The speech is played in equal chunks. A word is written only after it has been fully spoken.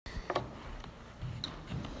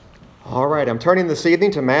All right, I'm turning this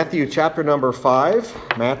evening to Matthew chapter number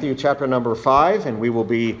 5. Matthew chapter number 5, and we will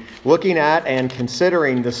be looking at and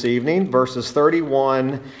considering this evening verses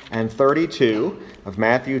 31 and 32 of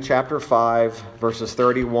Matthew chapter 5, verses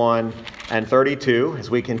 31 and 32, as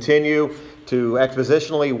we continue to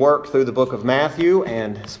expositionally work through the book of Matthew,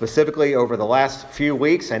 and specifically over the last few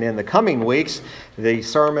weeks and in the coming weeks, the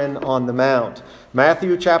Sermon on the Mount.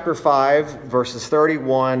 Matthew chapter 5, verses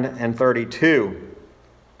 31 and 32.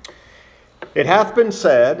 It hath been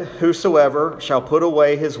said, whosoever shall put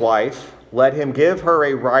away his wife, let him give her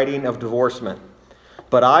a writing of divorcement.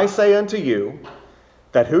 But I say unto you,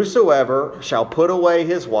 that whosoever shall put away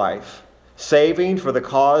his wife, saving for the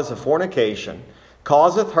cause of fornication,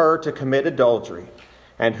 causeth her to commit adultery.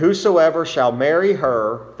 And whosoever shall marry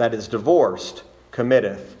her that is divorced,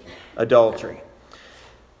 committeth adultery.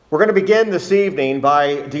 We're going to begin this evening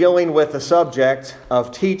by dealing with the subject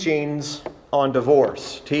of teachings on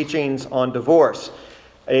divorce. Teachings on divorce.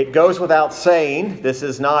 It goes without saying, this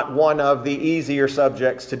is not one of the easier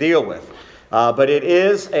subjects to deal with. But it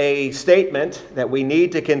is a statement that we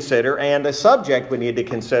need to consider and a subject we need to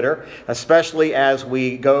consider, especially as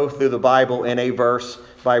we go through the Bible in a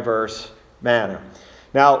verse-by-verse manner.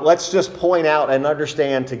 Now, let's just point out and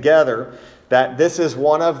understand together that this is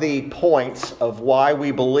one of the points of why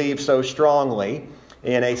we believe so strongly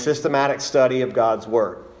in a systematic study of God's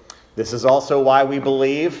Word. This is also why we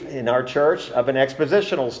believe in our church of an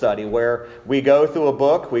expositional study, where we go through a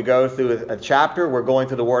book, we go through a chapter, we're going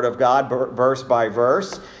through the Word of God verse by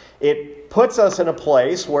verse. It puts us in a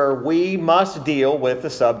place where we must deal with the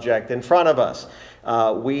subject in front of us.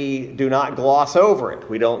 We do not gloss over it.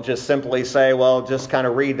 We don't just simply say, well, just kind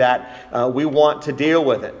of read that. We want to deal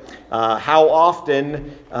with it. How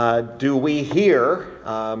often do we hear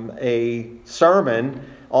a sermon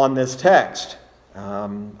on this text?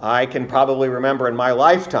 I can probably remember in my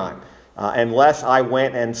lifetime, unless I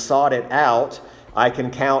went and sought it out, I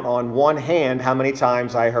can count on one hand how many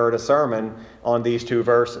times I heard a sermon on these two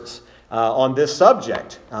verses. On this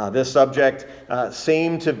subject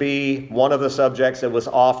seemed to be one of the subjects that was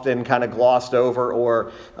often kind of glossed over,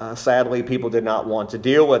 or sadly people did not want to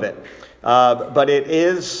deal with it. But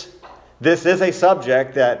this is a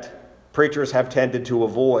subject that preachers have tended to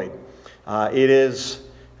avoid. It is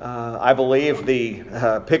I believe the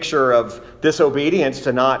picture of disobedience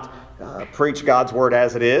to not preach God's Word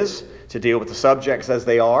as it is, to deal with the subjects as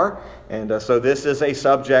they are. And so this is a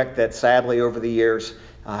subject that sadly over the years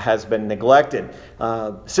has been neglected.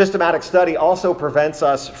 Systematic study also prevents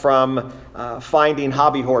us from finding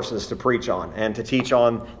hobby horses to preach on and to teach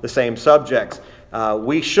on the same subjects.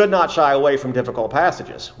 We should not shy away from difficult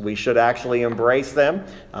passages. We should actually embrace them.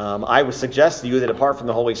 I would suggest to you that apart from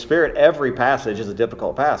the Holy Spirit, every passage is a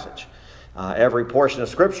difficult passage. Every portion of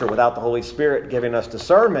Scripture without the Holy Spirit giving us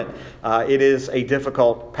discernment, it is a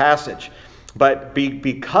difficult passage. But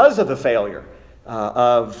because of the failure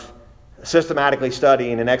of systematically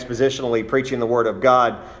studying and expositionally preaching the Word of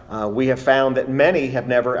God, we have found that many have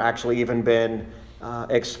never actually even been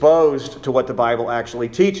exposed to what the Bible actually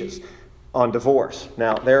teaches on divorce.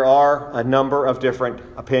 Now, there are a number of different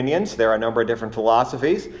opinions. There are a number of different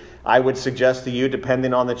philosophies. I would suggest to you,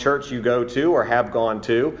 depending on the church you go to or have gone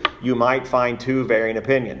to, you might find two varying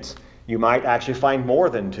opinions. You might actually find more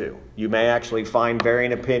than two. You may actually find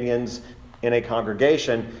varying opinions in a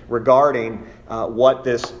congregation regarding what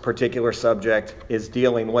this particular subject is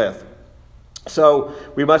dealing with. So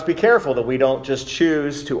we must be careful that we don't just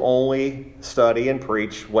choose to only study and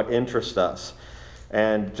preach what interests us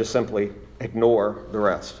and just simply ignore the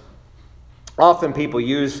rest. Often people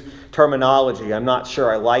use terminology. I'm not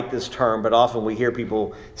sure I like this term, but often we hear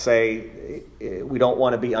people say we don't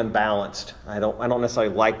want to be unbalanced. I don't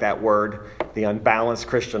necessarily like that word, the unbalanced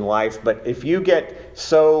Christian life. But if you get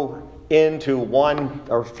so into one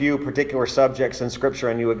or few particular subjects in Scripture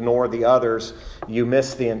and you ignore the others, you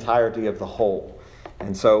miss the entirety of the whole.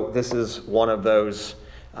 And so this is one of those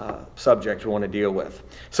subject we want to deal with.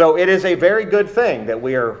 So it is a very good thing that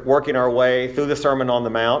we are working our way through the Sermon on the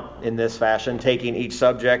Mount in this fashion, taking each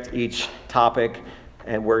subject, each topic,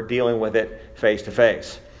 and we're dealing with it face to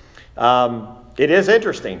face. It is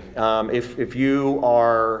interesting. If you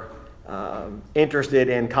are interested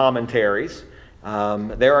in commentaries,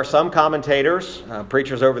 there are some commentators,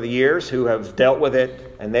 preachers over the years, who have dealt with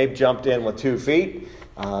it and they've jumped in with 2 feet.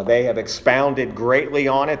 They have expounded greatly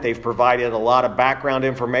on it. They've provided a lot of background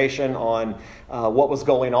information on what was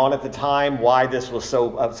going on at the time, why this was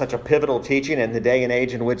such a pivotal teaching in the day and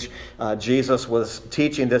age in which Jesus was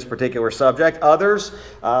teaching this particular subject. Others,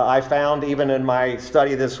 I found even in my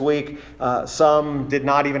study this week, some did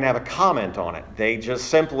not even have a comment on it. They just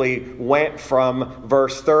simply went from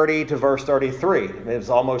verse 30 to verse 33. It was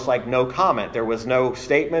almost like no comment. There was no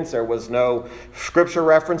statements. There was no scripture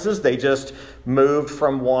references. They just moved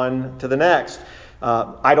from one to the next.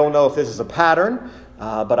 I don't know if this is a pattern,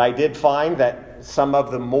 but I did find that some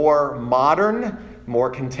of the more modern, more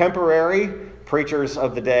contemporary preachers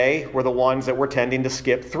of the day were the ones that were tending to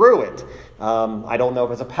skip through it. I don't know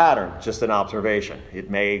if it's a pattern, just an observation. It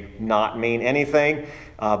may not mean anything,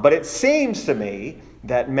 but it seems to me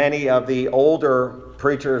that many of the older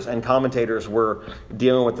preachers and commentators were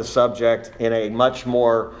dealing with the subject in a much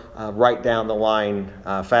more right down the line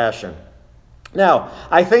fashion. Now,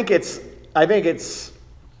 I think it's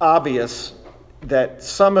obvious that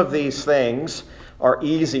some of these things are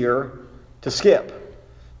easier to skip.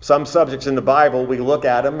 Some subjects in the Bible, we look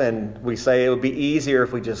at them and we say it would be easier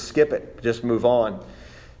if we just skip it, just move on.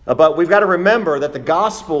 But we've got to remember that the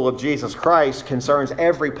gospel of Jesus Christ concerns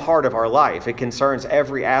every part of our life. It concerns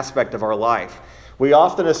every aspect of our life. We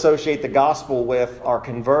often associate the gospel with our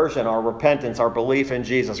conversion, our repentance, our belief in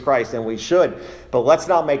Jesus Christ, and we should. But let's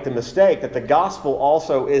not make the mistake that the gospel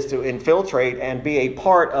also is to infiltrate and be a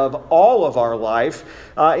part of all of our life,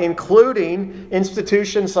 including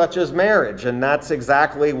institutions such as marriage. And that's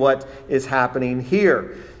exactly what is happening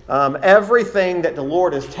here. Everything that the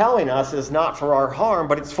Lord is telling us is not for our harm,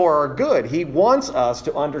 but it's for our good. He wants us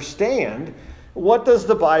to understand, what does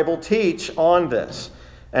the Bible teach on this?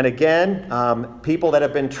 And again, people that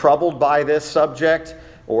have been troubled by this subject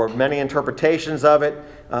or many interpretations of it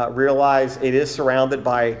realize it is surrounded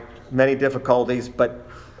by many difficulties. But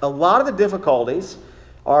a lot of the difficulties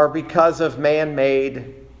are because of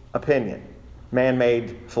man-made opinion,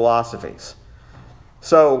 man-made philosophies.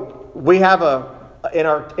 So we have in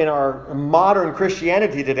our modern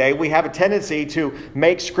Christianity today, we have a tendency to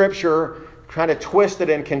make Scripture kind of twist it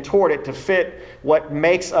and contort it to fit what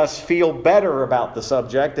makes us feel better about the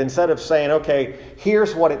subject, instead of saying, okay,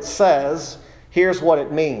 here's what it says, here's what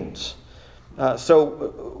it means.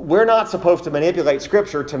 So we're not supposed to manipulate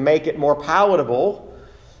Scripture to make it more palatable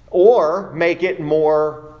or make it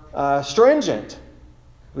more stringent.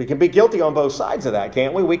 We can be guilty on both sides of that,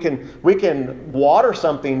 can't we? We can water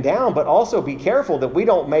something down, but also be careful that we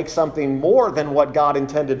don't make something more than what God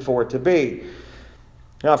intended for it to be.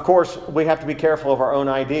 Now, of course, we have to be careful of our own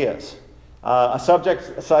ideas. A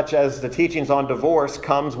subject such as the teachings on divorce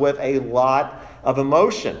comes with a lot of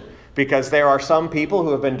emotion, because there are some people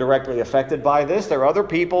who have been directly affected by this. There are other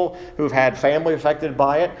people who've had family affected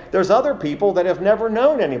by it. There's other people that have never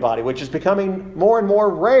known anybody, which is becoming more and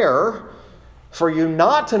more rare for you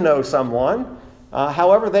not to know someone.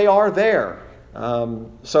 However, they are there.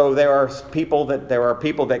 So there are people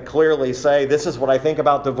that clearly say, this is what I think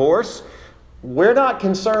about divorce. We're not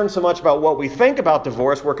concerned so much about what we think about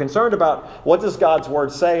divorce. We're concerned about what does God's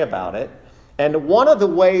Word say about it. And one of the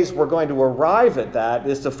ways we're going to arrive at that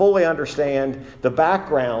is to fully understand the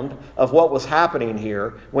background of what was happening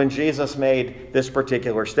here when Jesus made this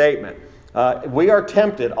particular statement. We are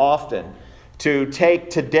tempted often to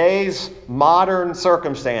take today's modern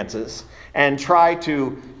circumstances and try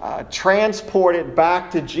to transport it back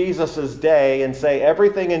to Jesus' day and say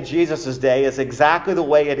everything in Jesus' day is exactly the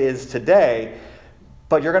way it is today.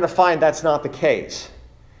 But you're going to find that's not the case.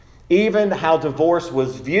 Even how divorce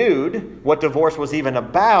was viewed, what divorce was even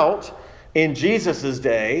about in Jesus'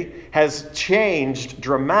 day, has changed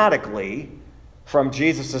dramatically from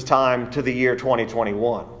Jesus' time to the year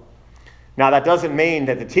 2021. Now, that doesn't mean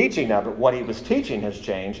that the teaching of it, what he was teaching, has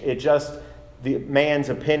changed. It's just the man's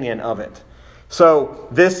opinion of it. So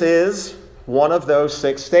this is one of those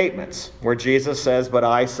 6 statements where Jesus says, but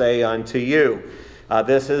I say unto you.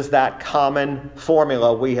 This is that common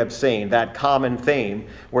formula we have seen, that common theme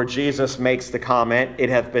where Jesus makes the comment, it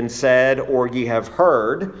hath been said or ye have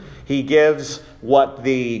heard. He gives what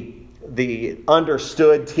the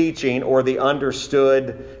understood teaching or the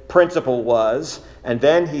understood principle was. And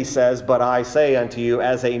then he says, but I say unto you,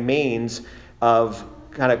 as a means of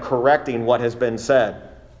kind of correcting what has been said.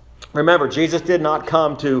 Remember, Jesus did not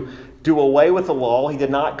come to do away with the law. He did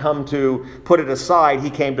not come to put it aside. He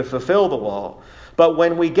came to fulfill the law. But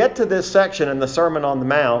when we get to this section in the Sermon on the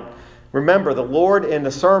Mount, remember, the Lord in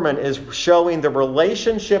the sermon is showing the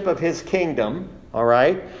relationship of his kingdom, all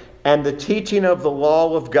right, and the teaching of the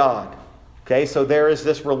law of God. Okay, so there is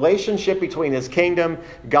this relationship between his kingdom,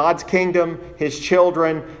 God's kingdom, his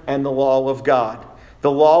children, and the law of God.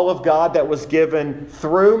 The law of God that was given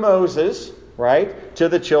through Moses, right, to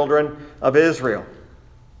the children of Israel.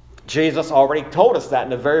 Jesus already told us that in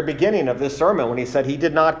the very beginning of this sermon when he said he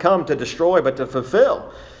did not come to destroy but to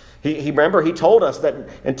fulfill. Remember, he told us that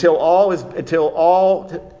until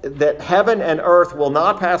that heaven and earth will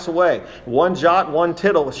not pass away, one jot, one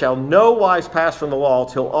tittle shall no wise pass from the law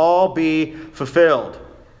till all be fulfilled.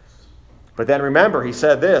 But then remember, he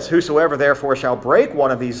said this, whosoever therefore shall break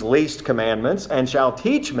one of these least commandments and shall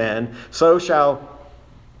teach men, so shall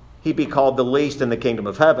he be called the least in the kingdom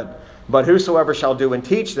of heaven. But whosoever shall do and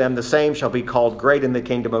teach them, the same shall be called great in the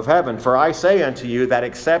kingdom of heaven. For I say unto you that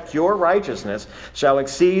except your righteousness shall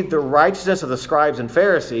exceed the righteousness of the scribes and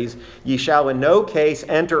Pharisees, ye shall in no case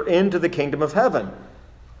enter into the kingdom of heaven.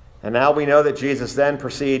 And now we know that Jesus then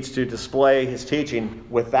proceeds to display his teaching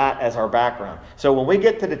with that as our background. So when we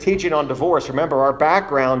get to the teaching on divorce, remember our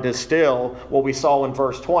background is still what we saw in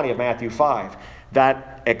verse 20 of Matthew 5.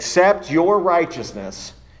 That except your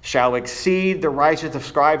righteousness shall exceed the righteousness of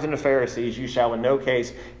scribes and the Pharisees, you shall in no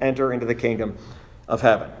case enter into the kingdom of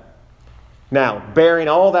heaven. Now, bearing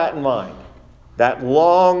all that in mind, that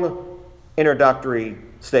long introductory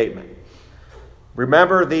statement,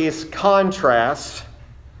 remember these contrasts.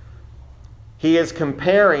 He is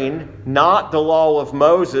comparing not the law of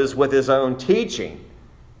Moses with his own teaching,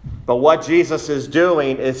 but what Jesus is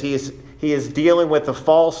doing is he is dealing with the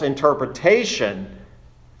false interpretation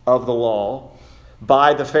of the law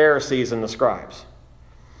by the Pharisees and the scribes.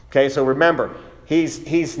 Okay, so remember,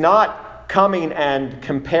 he's not coming and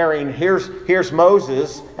comparing, here's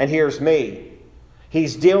Moses and here's me.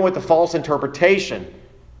 He's dealing with the false interpretation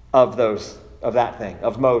of that thing,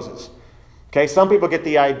 of Moses. Okay, some people get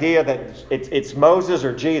the idea that it's Moses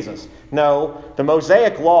or Jesus. No, the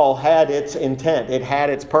Mosaic law had its intent. It had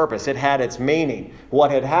its purpose. It had its meaning.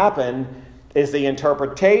 What had happened is the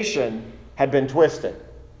interpretation had been twisted.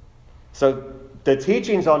 So the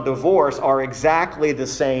teachings on divorce are exactly the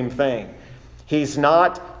same thing. He's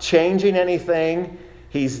not changing anything.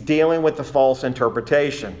 He's dealing with the false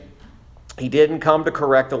interpretation. He didn't come to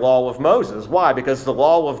correct the law of Moses. Why? Because the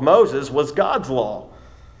law of Moses was God's law.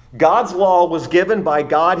 God's law was given by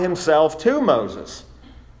God himself to Moses.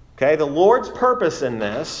 Okay, the Lord's purpose in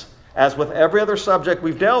this, as with every other subject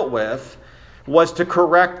we've dealt with, was to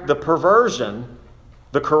correct the perversion,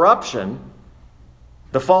 the corruption,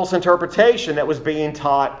 the false interpretation that was being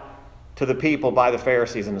taught to the people by the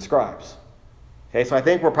Pharisees and the scribes. Okay, so I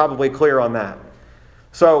think we're probably clear on that.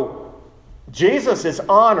 So Jesus is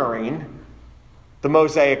honoring the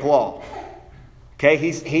Mosaic law. Okay,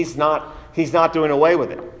 he's not doing away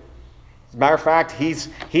with it. As a matter of fact,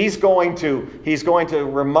 he's going to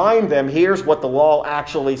remind them, here's what the law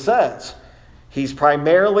actually says. He's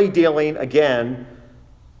primarily dealing, again,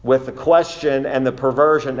 with the question and the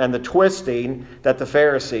perversion and the twisting that the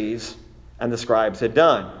Pharisees and the scribes had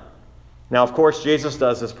done. Now, of course, Jesus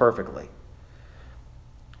does this perfectly.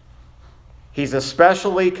 He's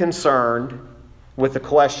especially concerned with the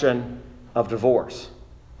question of divorce.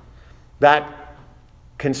 That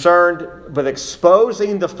concerned with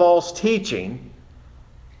exposing the false teaching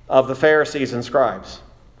of the Pharisees and scribes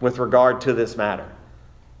with regard to this matter.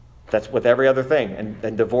 That's with every other thing,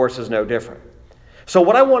 and divorce is no different. So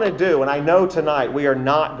what I want to do, and I know tonight we are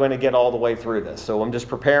not going to get all the way through this, so I'm just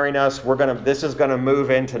preparing us. This is going to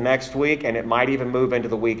move into next week, and it might even move into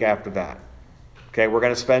the week after that. Okay, we're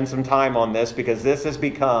going to spend some time on this because this has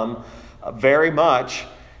become very much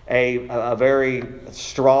a very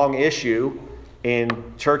strong issue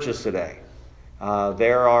in churches today.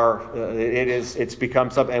 It's become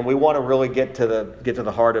something, and we want to really get to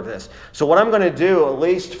the heart of this. So what I'm going to do, at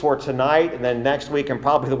least for tonight, and then next week, and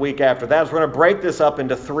probably the week after that, is we're going to break this up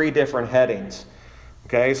into 3 different headings.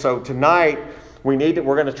 Okay, so tonight we're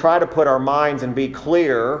going to try to put our minds and be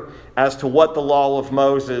clear as to what the law of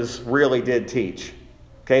Moses really did teach.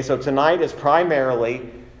 Okay, so tonight is primarily,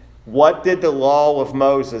 what did the law of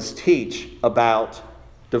Moses teach about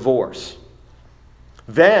divorce?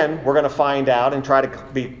 Then we're going to find out and try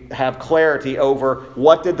to have clarity over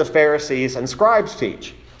what did the Pharisees and scribes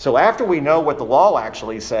teach. So after we know what the law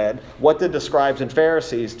actually said, what did the scribes and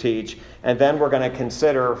Pharisees teach? And then we're going to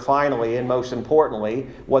consider finally, and most importantly,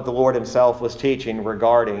 what the Lord himself was teaching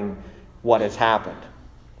regarding what has happened.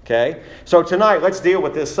 Okay? So tonight, let's deal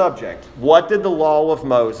with this subject. What did the law of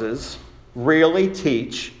Moses really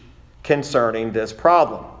teach concerning this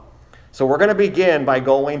problem? So we're going to begin by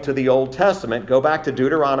going to the Old Testament. Go back to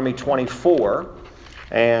Deuteronomy 24.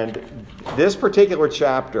 And this particular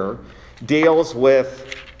chapter deals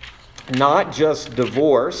with not just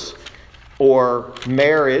divorce or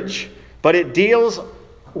marriage, but it deals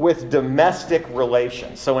with domestic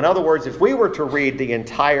relations. So in other words, if we were to read the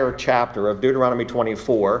entire chapter of Deuteronomy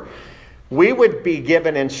 24, we would be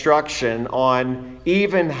given instruction on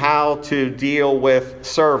even how to deal with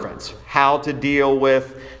servants, how to deal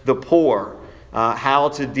with the poor, how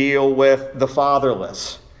to deal with the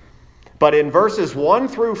fatherless. But in verses 1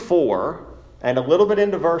 through 4, and a little bit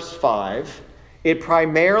into verse 5, it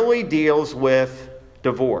primarily deals with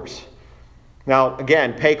divorce. Now,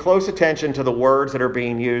 again, pay close attention to the words that are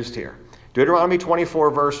being used here. Deuteronomy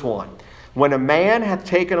 24, verse 1. When a man hath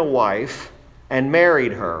taken a wife and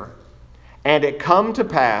married her, and it come to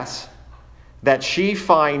pass that she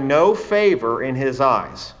find no favor in his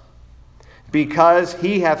eyes, because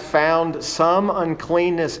he hath found some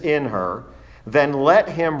uncleanness in her, then let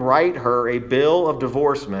him write her a bill of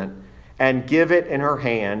divorcement, and give it in her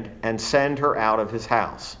hand, and send her out of his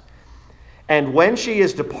house. And when she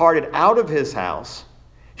is departed out of his house,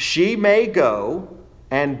 she may go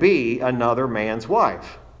and be another man's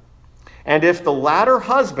wife. And if the latter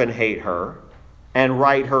husband hate her, and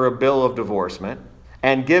write her a bill of divorcement,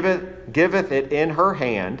 and giveth it in her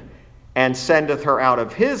hand, and sendeth her out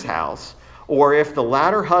of his house, or if the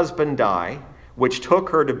latter husband die, which took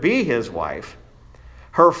her to be his wife,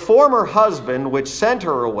 her former husband, which sent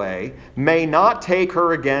her away, may not take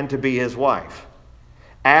her again to be his wife,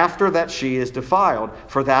 after that she is defiled,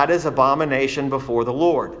 for that is abomination before the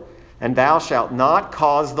Lord. And thou shalt not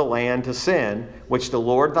cause the land to sin, which the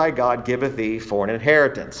Lord thy God giveth thee for an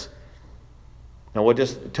inheritance. Now we'll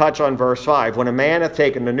just touch on verse 5. When a man hath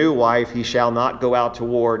taken a new wife, he shall not go out to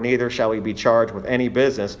war, neither shall he be charged with any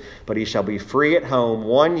business, but he shall be free at home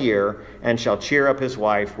 1 year, and shall cheer up his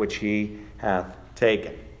wife which he hath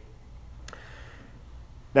taken.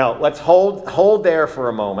 Now let's hold there for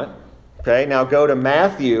a moment. Okay, now go to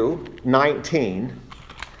Matthew 19,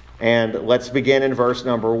 and let's begin in verse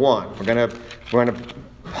number 1. We're going to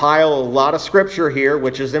pile a lot of scripture here,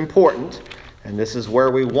 which is important, and this is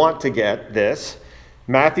where we want to get this.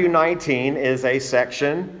 Matthew 19 is a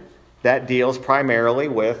section that deals primarily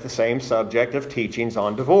with the same subject of teachings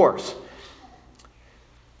on divorce.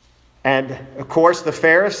 And, of course, the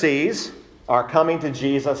Pharisees are coming to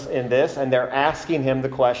Jesus in this, and they're asking him the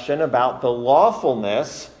question about the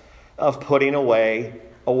lawfulness of putting away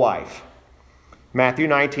a wife. Matthew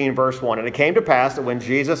 19, verse 1. And it came to pass that when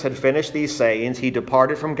Jesus had finished these sayings, he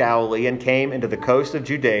departed from Galilee and came into the coast of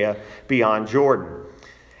Judea beyond Jordan.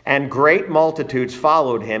 And great multitudes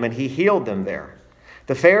followed him, and he healed them there.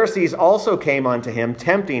 The Pharisees also came unto him,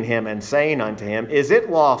 tempting him, and saying unto him, Is it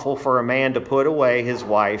lawful for a man to put away his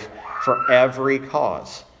wife for every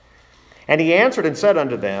cause? And he answered and said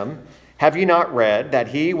unto them, Have ye not read that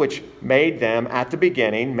he which made them at the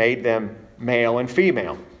beginning made them male and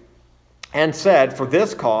female? And said, For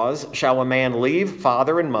this cause shall a man leave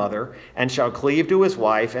father and mother, and shall cleave to his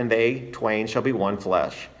wife, and they twain shall be one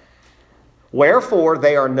flesh. Wherefore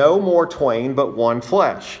they are no more twain, but one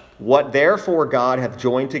flesh. What therefore God hath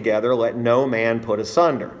joined together, let no man put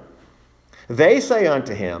asunder. They say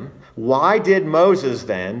unto him, Why did Moses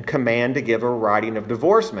then command to give a writing of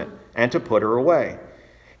divorcement, and to put her away?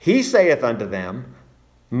 He saith unto them,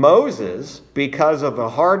 Moses, because of the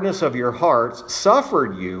hardness of your hearts,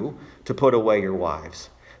 suffered you to put away your wives.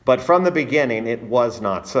 But from the beginning it was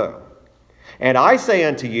not so. And I say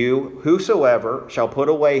unto you, whosoever shall put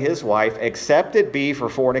away his wife, except it be for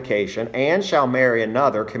fornication, and shall marry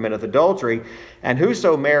another, committeth adultery, and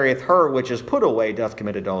whoso marrieth her which is put away doth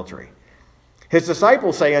commit adultery. His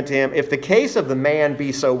disciples say unto him, If the case of the man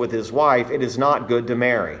be so with his wife, it is not good to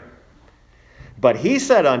marry. But he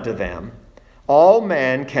said unto them, All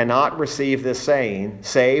men cannot receive this saying,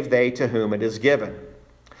 save they to whom it is given.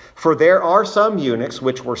 For there are some eunuchs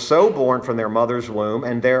which were so born from their mother's womb,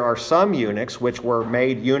 and there are some eunuchs which were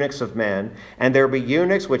made eunuchs of men, and there be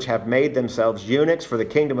eunuchs which have made themselves eunuchs for the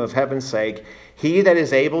kingdom of heaven's sake. He that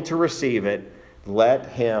is able to receive it, let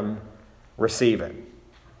him receive it.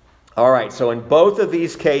 All right, so in both of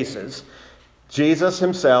these cases, Jesus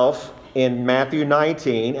himself in Matthew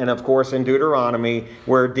 19, and of course in Deuteronomy,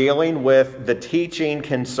 we're dealing with the teaching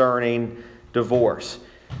concerning divorce.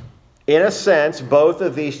 In a sense, both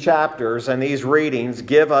of these chapters and these readings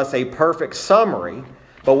give us a perfect summary,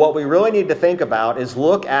 but what we really need to think about is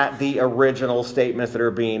look at the original statements that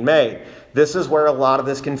are being made. This is where a lot of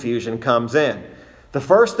this confusion comes in. The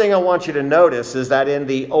first thing I want you to notice is that in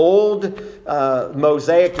the old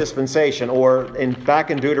Mosaic dispensation, or back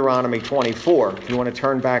in Deuteronomy 24, if you want to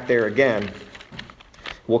turn back there again,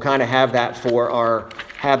 we'll kind of have that for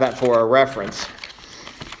our reference.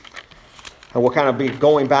 And we'll kind of be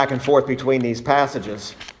going back and forth between these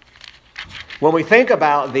passages. When we think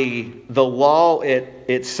about the law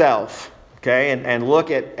itself, Okay, and look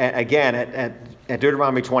again at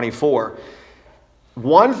Deuteronomy 24.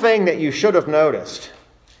 One thing that you should have noticed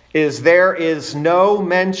is there is no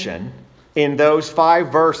mention in those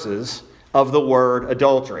 5 verses of the word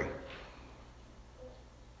adultery.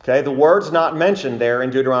 Okay, the word's not mentioned there in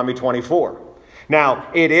Deuteronomy 24. Now,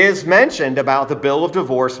 it is mentioned about the bill of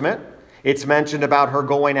divorcement. It's mentioned about her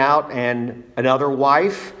going out and another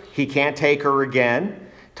wife. He can't take her again.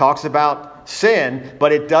 Talks about sin,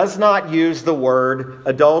 but it does not use the word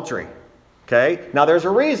adultery. Okay? Now, there's a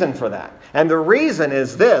reason for that. And the reason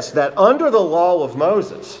is this, that under the law of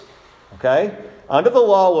Moses, okay, under the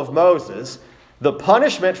law of Moses, the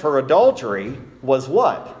punishment for adultery was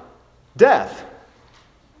what? Death.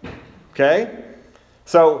 Okay?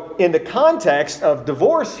 So, in the context of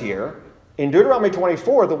divorce here, in Deuteronomy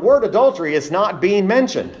 24, the word adultery is not being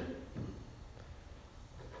mentioned.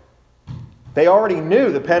 They already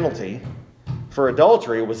knew the penalty for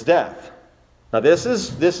adultery was death. Now, this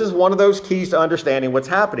is one of those keys to understanding what's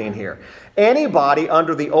happening here. Anybody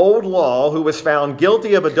under the old law who was found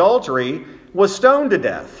guilty of adultery was stoned to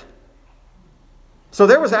death. So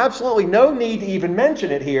there was absolutely no need to even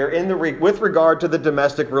mention it here with regard to the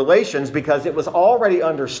domestic relations, because it was already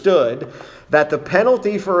understood that the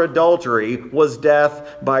penalty for adultery was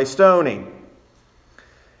death by stoning.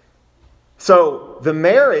 So the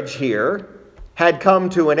marriage here had come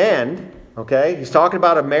to an end. Okay, he's talking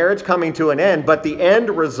about a marriage coming to an end, but the end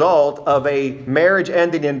result of a marriage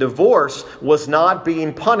ending in divorce was not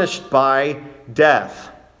being punished by death.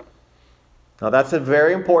 Now, that's a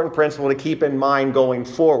very important principle to keep in mind going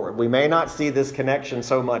forward. We may not see this connection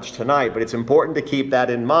so much tonight, but it's important to keep that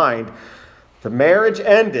in mind. The marriage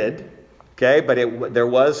ended, okay, but there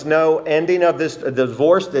was no ending of this. The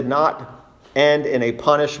divorce did not end in a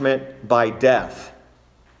punishment by death.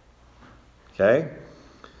 Okay?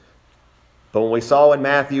 But when we saw in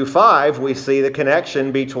Matthew 5, we see the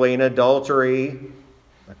connection between adultery.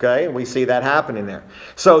 Okay? We see that happening there.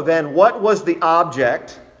 So then, what was the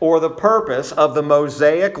object or the purpose of the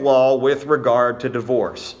Mosaic law with regard to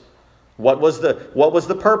divorce? What was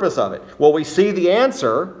the purpose of it? Well, we see the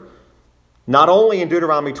answer not only in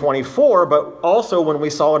Deuteronomy 24, but also when we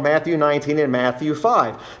saw in Matthew 19 and Matthew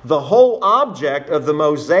 5. The whole object of the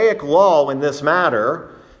Mosaic law in this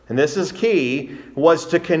matter, and this is key, was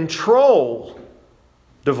to control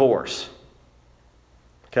divorce.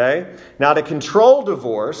 Okay? Now, to control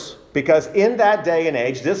divorce, because in that day and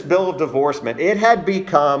age, this bill of divorcement, it had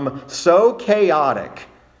become so chaotic.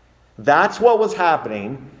 That's what was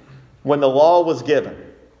happening when the law was given.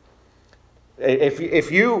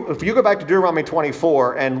 If you go back to Deuteronomy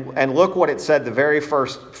 24 and look what it said, the very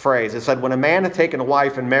first phrase, it said, when a man had taken a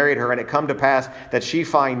wife and married her, and it come to pass that she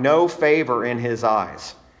find no favor in his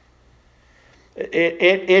eyes.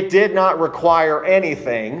 It did not require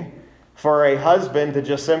anything for a husband to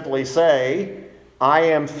just simply say, I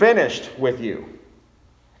am finished with you.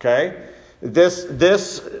 Okay?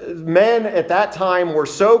 This men at that time were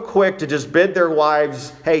so quick to just bid their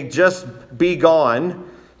wives, hey, just be gone,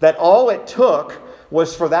 that all it took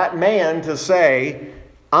was for that man to say,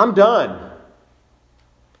 I'm done.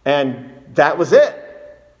 And that was it.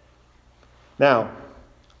 Now,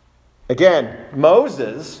 again,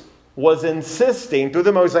 Moses was insisting, through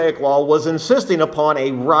the Mosaic law, was insisting upon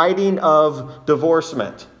a writing of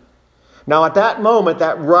divorcement. Now, at that moment,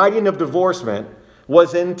 that writing of divorcement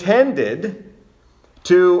was intended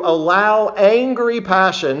to allow angry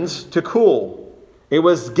passions to cool. It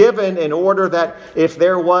was given in order that if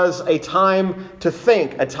there was a time to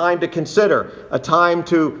think, a time to consider, a time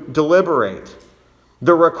to deliberate,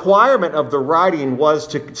 the requirement of the writing was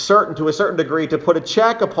to a certain degree to put a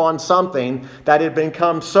check upon something that had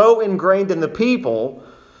become so ingrained in the people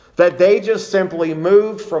that they just simply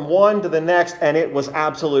moved from one to the next, and it was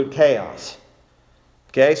absolute chaos.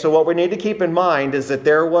 Okay, so what we need to keep in mind is that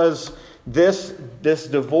there was this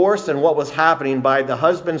divorce, and what was happening by the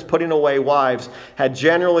husbands putting away wives had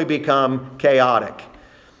generally become chaotic.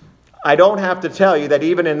 I don't have to tell you that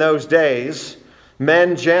even in those days,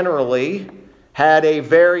 men generally had a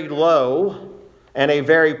very low and a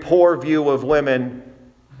very poor view of women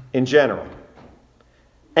in general.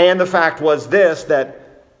 And the fact was this,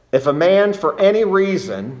 that if a man for any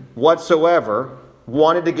reason whatsoever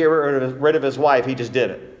wanted to get rid of his wife, he just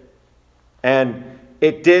did it. And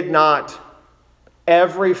it did not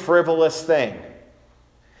every frivolous thing.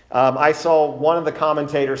 I saw one of the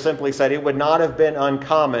commentators simply said it would not have been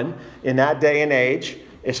uncommon in that day and age,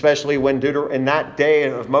 especially when in that day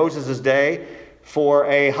of Moses' day, for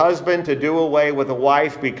a husband to do away with a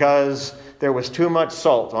wife because there was too much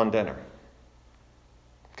salt on dinner.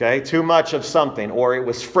 Okay, too much of something, or it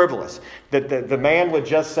was frivolous. The man would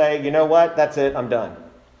just say, you know what, that's it, I'm done.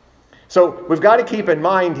 So we've got to keep in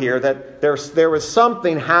mind here that there was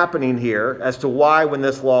something happening here as to why when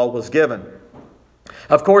this law was given.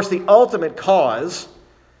 Of course, the ultimate cause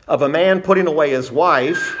of a man putting away his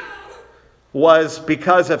wife was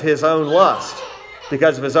because of his own lust,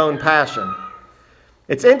 because of his own passion.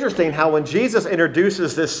 It's interesting how when Jesus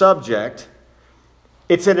introduces this subject,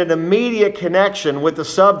 it's in an immediate connection with the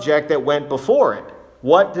subject that went before it.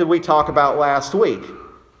 What did we talk about last week?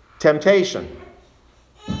 Temptation.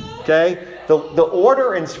 Okay? The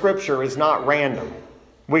order in Scripture is not random.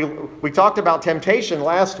 We talked about temptation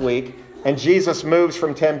last week, and Jesus moves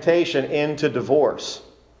from temptation into divorce.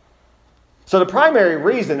 So the primary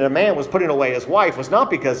reason that a man was putting away his wife was not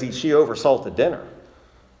because she oversalted dinner.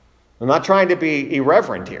 I'm not trying to be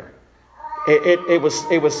irreverent here.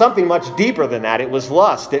 It was something much deeper than that. It was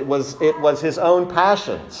lust. It was his own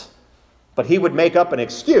passions. But he would make up an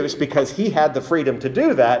excuse because he had the freedom to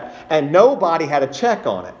do that, and nobody had a check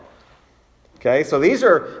on it. Okay, so these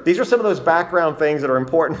are some of those background things that are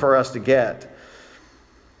important for us to get.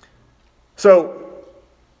 So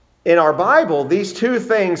in our Bible, these two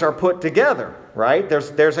things are put together, right?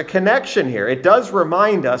 There's a connection here. It does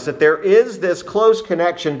remind us that there is this close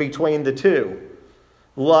connection between the two.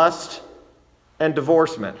 Lust and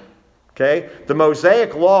divorcement. Okay? The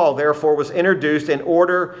Mosaic Law, therefore, was introduced in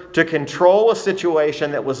order to control a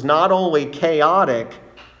situation that was not only chaotic,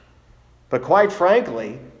 but quite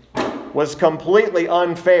frankly, was completely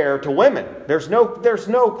unfair to women. There's no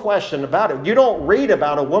question about it. You don't read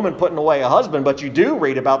about a woman putting away a husband, but you do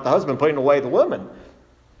read about the husband putting away the woman.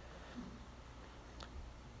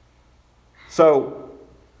 So,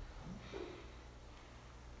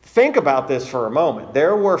 think about this for a moment.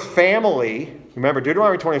 There were remember,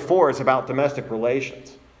 Deuteronomy 24 is about domestic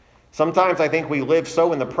relations. Sometimes I think we live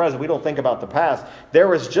so in the present, we don't think about the past. There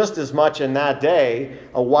was just as much in that day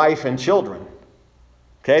a wife and children.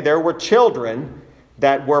 Okay, there were children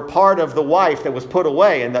that were part of the wife that was put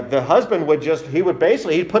away, and that the husband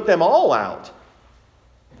he'd put them all out.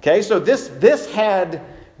 Okay, so this had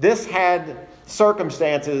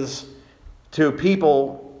circumstances to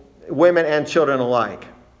people, women and children alike.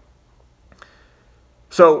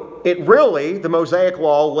 So the Mosaic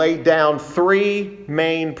Law laid down three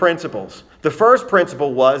main principles. The first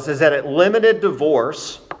principle is that it limited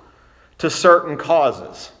divorce to certain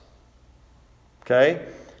causes. Okay?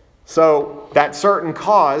 So that certain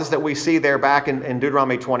cause that we see there back in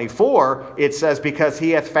Deuteronomy 24, it says, because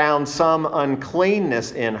he hath found some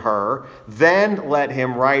uncleanness in her, then let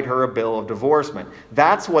him write her a bill of divorcement.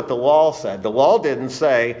 That's what the law said. The law didn't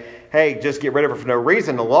say, hey, just get rid of her for no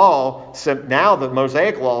reason. The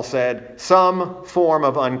Mosaic Law said some form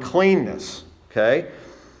of uncleanness. Okay?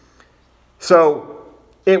 So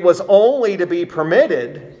it was only to be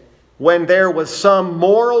permitted when there was some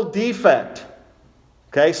moral defect.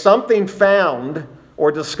 Okay, something found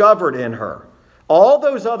or discovered in her. All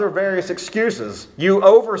those other various excuses, you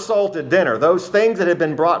oversalted dinner, those things that had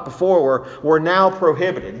been brought before were now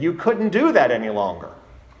prohibited. You couldn't do that any longer.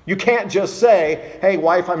 You can't just say, hey,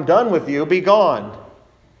 wife, I'm done with you, be gone.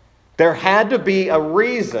 There had to be a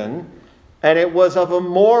reason, and it was of a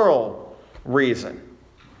moral reason.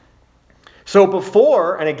 So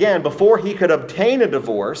before he could obtain a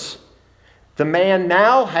divorce, the man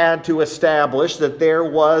now had to establish that there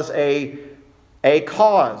was a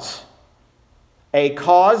cause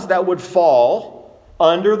that would fall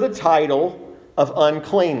under the title of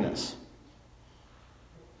uncleanness.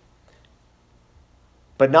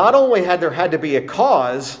 But not only had there had to be a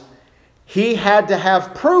cause, he had to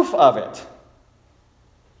have proof of it.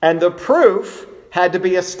 And the proof had to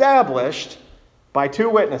be established by two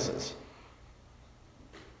witnesses.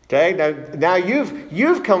 Okay, now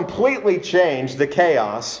you've completely changed the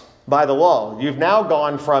chaos by the law. You've now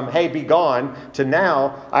gone from, hey, be gone, to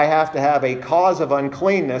now I have to have a cause of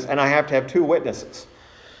uncleanness and I have to have two witnesses.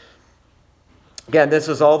 Again, this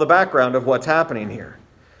is all the background of what's happening here.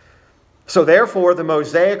 So therefore, the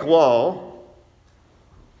Mosaic Law,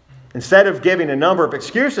 instead of giving a number of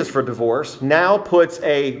excuses for divorce, now puts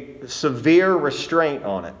a severe restraint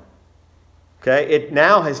on it. Okay, it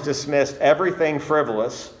now has dismissed everything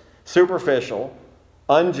frivolous, superficial,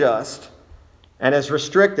 unjust, and has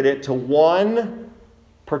restricted it to one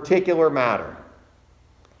particular matter.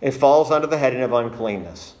 It falls under the heading of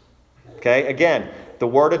uncleanness. Okay, again, the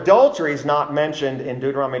word adultery is not mentioned in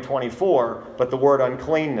Deuteronomy 24, but the word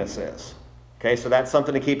uncleanness is. Okay, so that's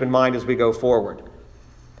something to keep in mind as we go forward.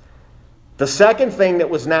 The second thing that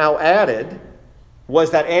was now added was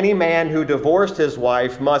that any man who divorced his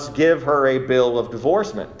wife must give her a bill of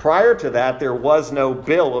divorcement. Prior to that, there was no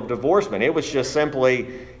bill of divorcement. It was just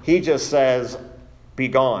simply, he just says, be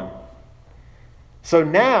gone. So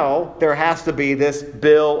now there has to be this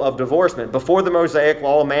bill of divorcement. Before the Mosaic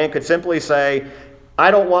Law, a man could simply say,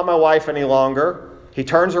 I don't want my wife any longer. He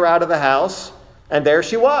turns her out of the house, and there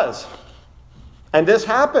she was. And this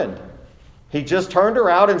happened. He just turned her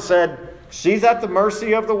out and said, she's at the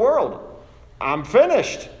mercy of the world. I'm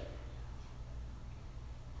finished.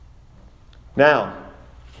 Now,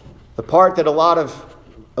 the part that a lot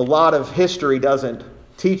of history doesn't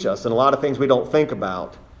teach us, and a lot of things we don't think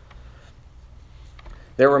about,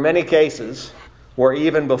 there were many cases where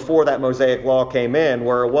even before that Mosaic Law came in,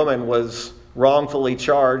 where a woman was wrongfully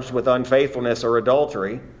charged with unfaithfulness or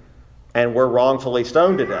adultery and were wrongfully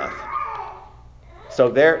stoned to death. So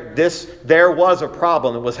there was a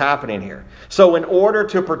problem that was happening here. So in order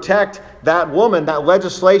to protect that woman, that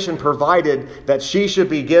legislation provided that she should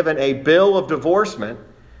be given a bill of divorcement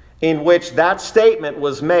in which that statement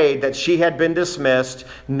was made that she had been dismissed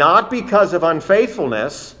not because of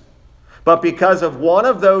unfaithfulness, but because of one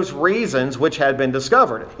of those reasons which had been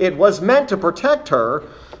discovered. It was meant to protect her,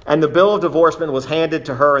 and the bill of divorcement was handed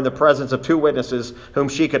to her in the presence of two witnesses whom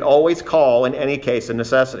she could always call in any case of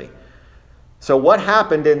necessity. So what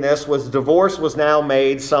happened in this was divorce was now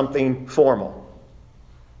made something formal.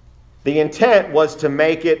 The intent was to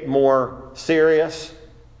make it more serious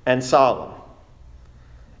and solemn.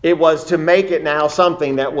 It was to make it now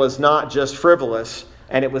something that was not just frivolous,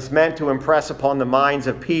 and it was meant to impress upon the minds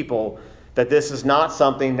of people that this is not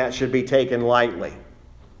something that should be taken lightly.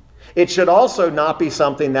 It should also not be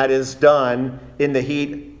something that is done in the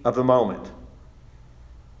heat of the moment.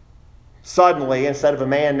 Suddenly, instead of a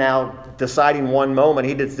man now deciding one moment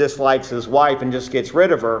he dislikes his wife and just gets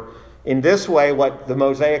rid of her, in this way what the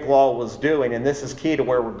Mosaic Law was doing, and this is key to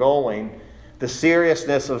where we're going, the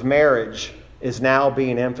seriousness of marriage is now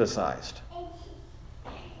being emphasized.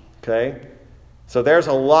 Okay? So there's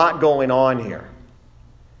a lot going on here.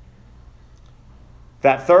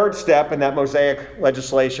 That third step in that Mosaic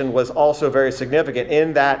legislation was also very significant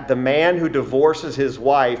in that the man who divorces his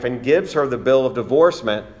wife and gives her the bill of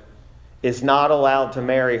divorcement is not allowed to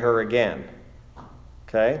marry her again.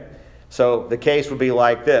 Okay? So the case would be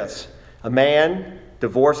like this. A man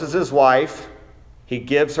divorces his wife. He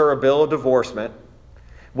gives her a bill of divorcement.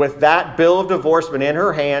 With that bill of divorcement in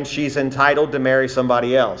her hand, she's entitled to marry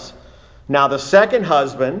somebody else. Now the second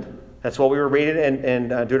husband, that's what we were reading in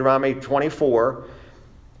Deuteronomy 24,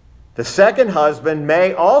 the second husband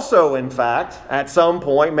may also, in fact, at some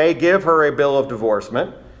point, may give her a bill of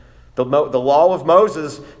divorcement. The law of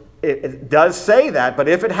Moses, it does say that, but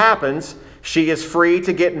if it happens, she is free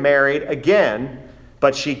to get married again,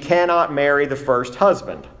 but she cannot marry the first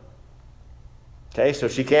husband. Okay, so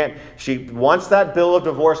once that bill of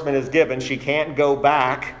divorcement is given, she can't go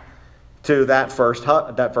back to that first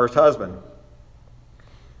husband.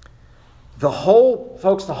 The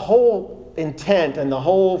whole intent and the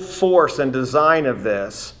whole force and design of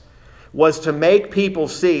this was to make people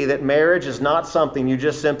see that marriage is not something you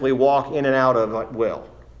just simply walk in and out of at will.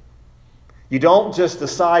 You don't just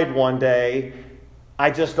decide one day, I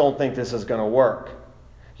just don't think this is going to work.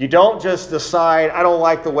 You don't just decide, I don't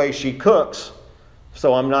like the way she cooks,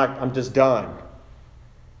 so I'm just done.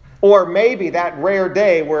 Or maybe that rare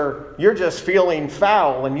day where you're just feeling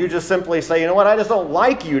foul and you just simply say, you know what, I just don't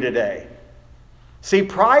like you today. See,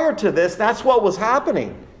 prior to this, that's what was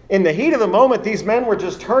happening. In the heat of the moment, these men were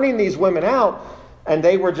just turning these women out, and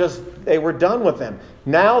they were done with them.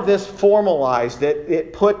 Now this formalized it.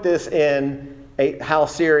 It put this in how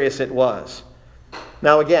serious it was.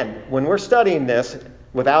 Now again, when we're studying this,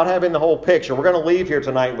 without having the whole picture, we're going to leave here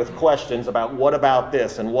tonight with questions about what about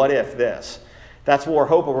this and what if this. That's what we're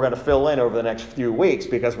hoping we're going to fill in over the next few weeks,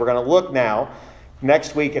 because we're going to look now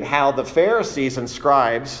next week at how the Pharisees and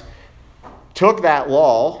scribes took that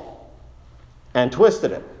law and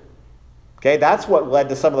twisted it. Okay, that's what led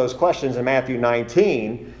to some of those questions in Matthew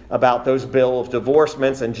 19 about those bill of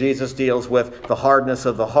divorcements, and Jesus deals with the hardness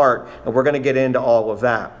of the heart, and we're going to get into all of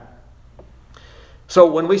that. So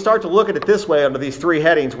when we start to look at it this way under these three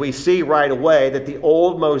headings, we see right away that the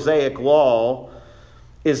old Mosaic law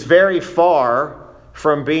is very far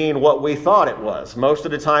from being what we thought it was. Most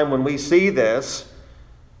of the time when we see this,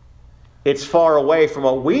 it's far away from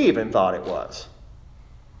what we even thought it was.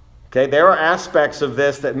 Okay, there are aspects of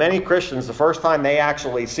this that many Christians, the first time they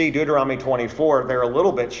actually see Deuteronomy 24, they're a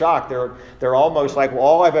little bit shocked. They're almost like, well,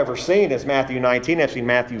 all I've ever seen is Matthew 19, I've seen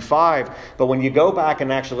Matthew 5. But when you go back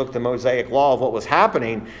and actually look at the Mosaic law of what was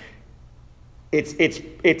happening,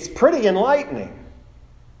 it's pretty enlightening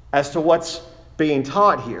as to what's being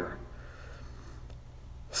taught here.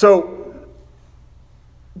 So,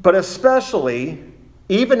 but especially,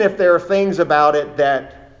 even if there are things about it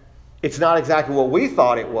that it's not exactly what we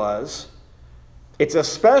thought it was, it's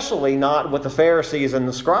especially not what the Pharisees and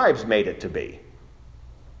the scribes made it to be.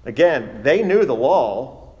 Again, they knew the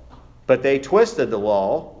law, but they twisted the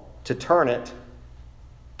law to turn it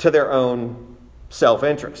to their own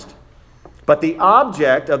self-interest. But the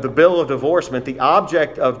object of the bill of divorcement, the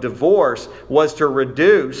object of divorce, was to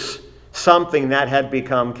reduce something that had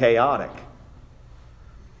become chaotic.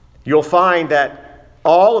 You'll find that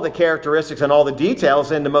all of the characteristics and all the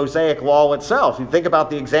details in the Mosaic law itself. You think about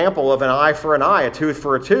the example of an eye for an eye, a tooth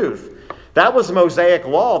for a tooth. That was the Mosaic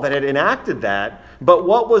law that had enacted that. But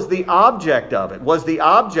what was the object of it? Was the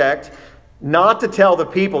object not to tell the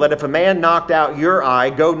people that if a man knocked out your eye,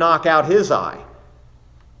 go knock out his eye?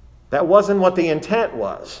 That wasn't what the intent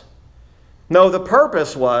was. No, the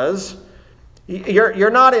purpose was, you're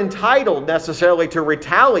not entitled necessarily to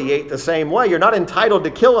retaliate the same way. You're not entitled to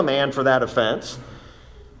kill a man for that offense.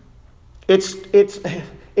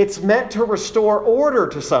 It's meant to restore order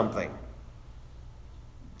to something.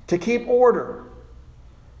 To keep order.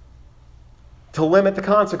 To limit the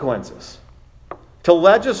consequences. To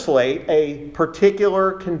legislate a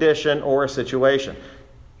particular condition or a situation.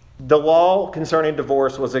 The law concerning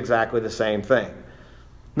divorce was exactly the same thing.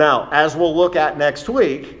 Now, as we'll look at next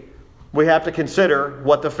week, we have to consider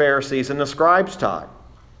what the Pharisees and the scribes taught.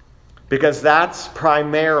 Because that's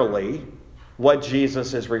primarily what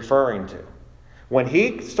Jesus is referring to. When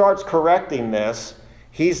he starts correcting this,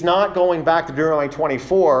 he's not going back to Deuteronomy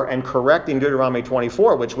 24 and correcting Deuteronomy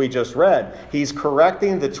 24, which we just read. He's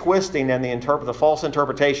correcting the twisting and the false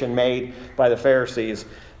interpretation made by the Pharisees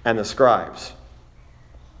and the scribes.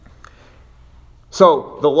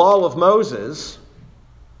 So, the law of Moses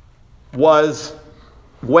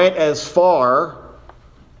went as far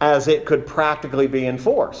as it could practically be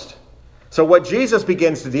enforced. So what Jesus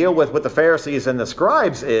begins to deal with the Pharisees and the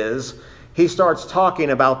scribes is, he starts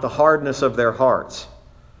talking about the hardness of their hearts.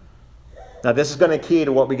 Now this is going to key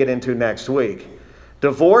to what we get into next week.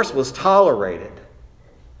 Divorce was tolerated.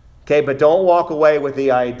 Okay, but don't walk away with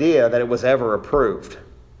the idea that it was ever approved.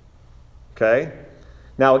 Okay?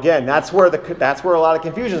 Now again, that's where a lot of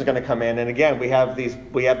confusion is going to come in. And again, we have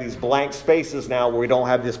these blank spaces now where we don't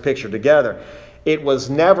have this picture together. It was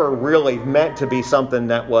never really meant to be something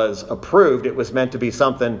that was approved. It was meant to be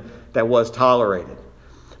something that was tolerated.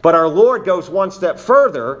 But our Lord goes one step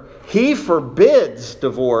further. He forbids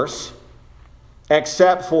divorce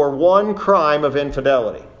except for one crime of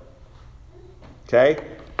infidelity. Okay?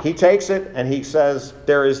 He takes it and he says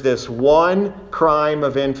there is this one crime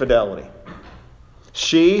of infidelity.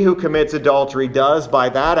 She who commits adultery does by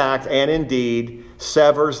that act and indeed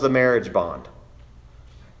severs the marriage bond.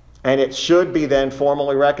 And it should be then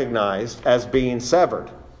formally recognized as being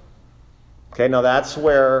severed. Okay, now that's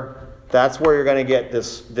where you're going to get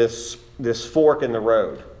this fork in the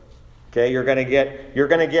road. Okay, you're going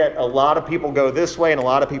to get a lot of people go this way and a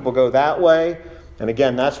lot of people go that way. And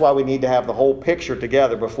again, that's why we need to have the whole picture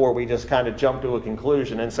together before we just kind of jump to a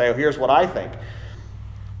conclusion and say, oh, here's what I think.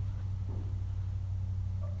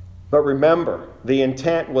 But remember, the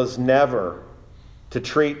intent was never to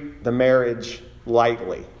treat the marriage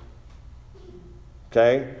lightly.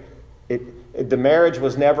 Okay? The marriage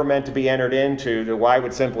was never meant to be entered into to where I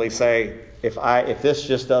would simply say, if this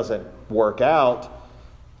just doesn't work out,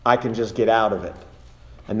 I can just get out of it.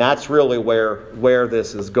 And that's really where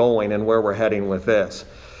this is going and where we're heading with this.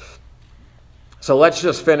 So let's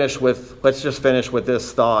just finish with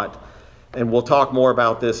this thought, and we'll talk more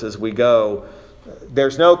about this as we go.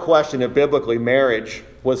 There's no question that biblically marriage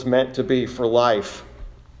was meant to be for life.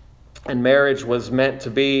 And marriage was meant to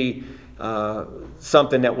be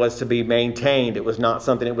something that was to be maintained. It was not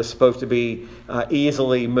something that was supposed to be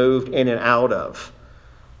easily moved in and out of.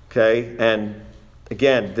 Okay? And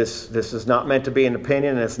again, this is not meant to be an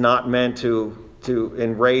opinion, and it's not meant to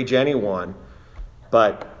enrage anyone.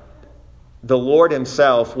 But the Lord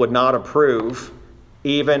himself would not approve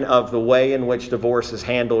even of the way in which divorce is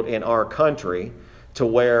handled in our country, to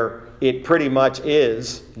where it pretty much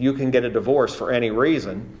is, you can get a divorce for any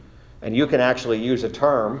reason, and you can actually use a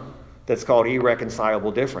term that's called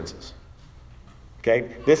irreconcilable differences.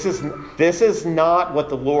 Okay? This is not what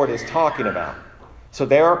the Lord is talking about. So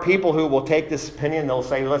there are people who will take this opinion, they'll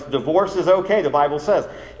say, divorce is okay, the Bible says.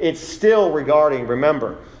 It's still regarding,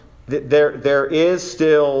 remember, there is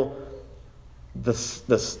still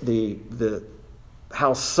the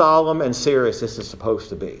how solemn and serious this is supposed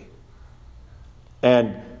to be.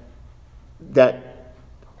 And that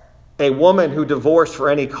a woman who divorced for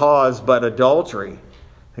any cause but adultery,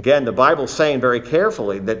 Again, the Bible's saying very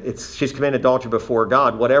carefully that she's committed adultery before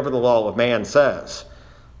God, whatever the law of man says.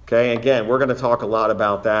 Okay, again, we're going to talk a lot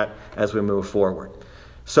about that as we move forward.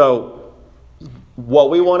 So, what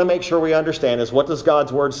we want to make sure we understand is, what does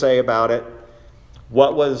God's word say about it?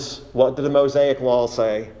 What did the Mosaic law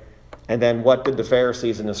say? And then what did the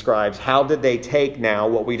Pharisees and the scribes, how did they take now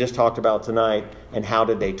what we just talked about tonight, and how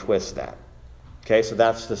did they twist that? Okay, so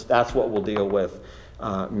that's what we'll deal with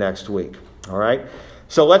next week. All right?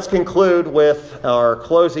 So let's conclude with our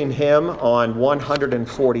closing hymn on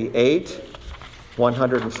 148.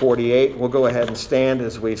 148. We'll go ahead and stand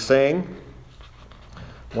as we sing.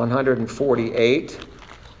 148.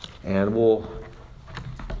 And we'll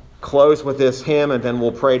close with this hymn, and then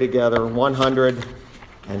we'll pray together.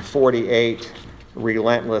 148,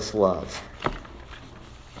 Relentless Love.